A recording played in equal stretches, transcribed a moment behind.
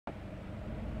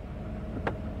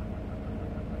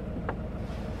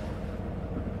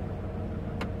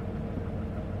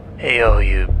Hey all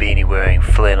you beanie-wearing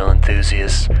flannel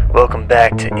enthusiasts, welcome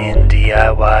back to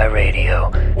NDIY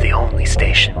Radio, the only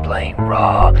station playing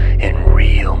raw and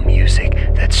real music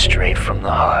that's straight from the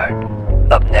heart.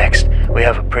 Up next, we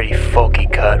have a pretty folky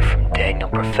cut from Daniel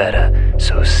Profeta,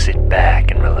 so sit back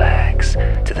and relax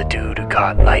to the dude who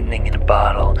caught lightning in a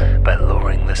bottle by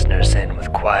luring listeners in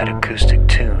with quiet acoustic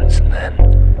tunes, and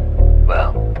then,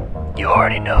 well, you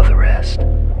already know the rest.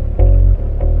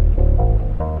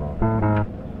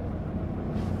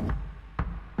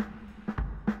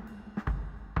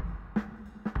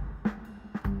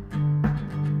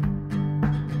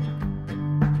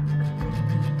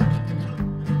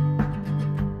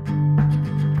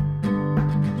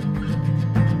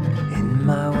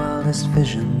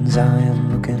 Visions, I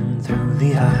am looking through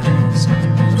the eyes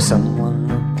of someone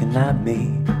looking at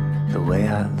me the way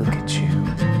I look at you.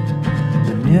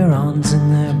 The neurons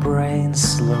in their brains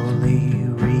slowly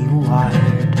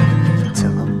rewired.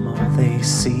 Tell them all they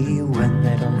see when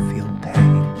they don't feel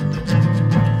pain.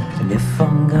 And if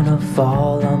I'm gonna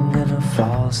fall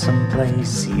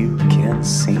someplace you can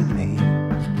see me.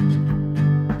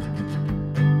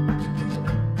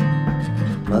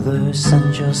 Mother,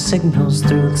 send your signals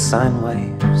through the sine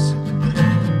waves.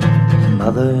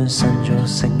 Mother, send your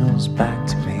signals back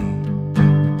to me.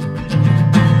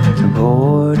 The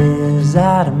board is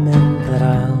adamant that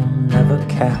I'll never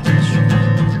catch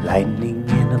lightning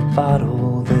in a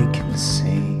bottle they can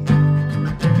see.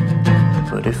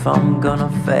 But if I'm gonna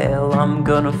fail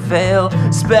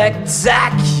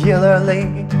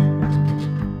spectacularly.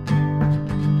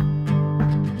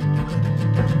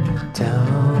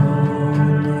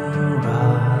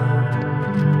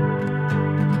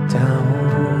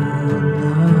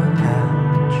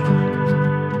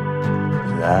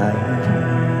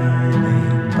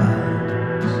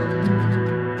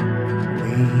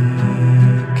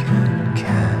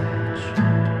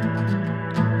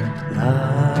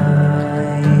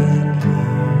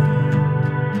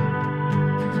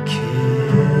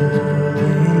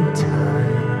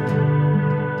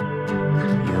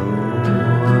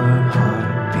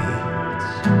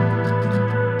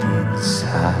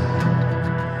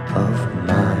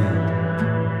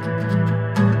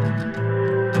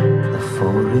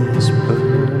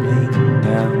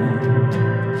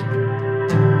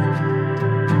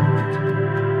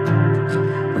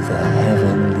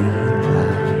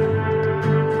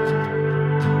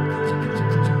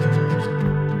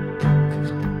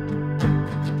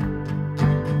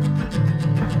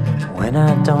 When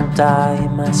I don't die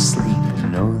in my sleep,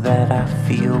 know that I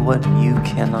feel what you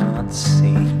cannot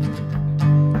see.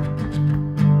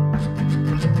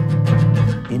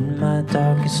 In my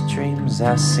darkest dreams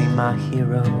I see my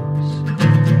heroes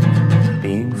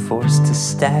being forced to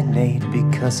stagnate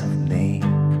because of me.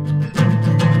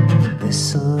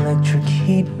 This electric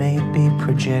heat may be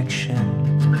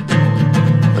projection,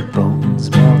 but bones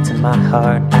melt and my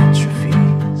heart atrophies.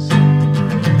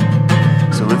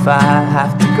 So if I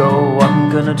have to go, I'm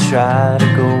gonna try to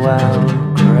go out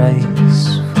of grace.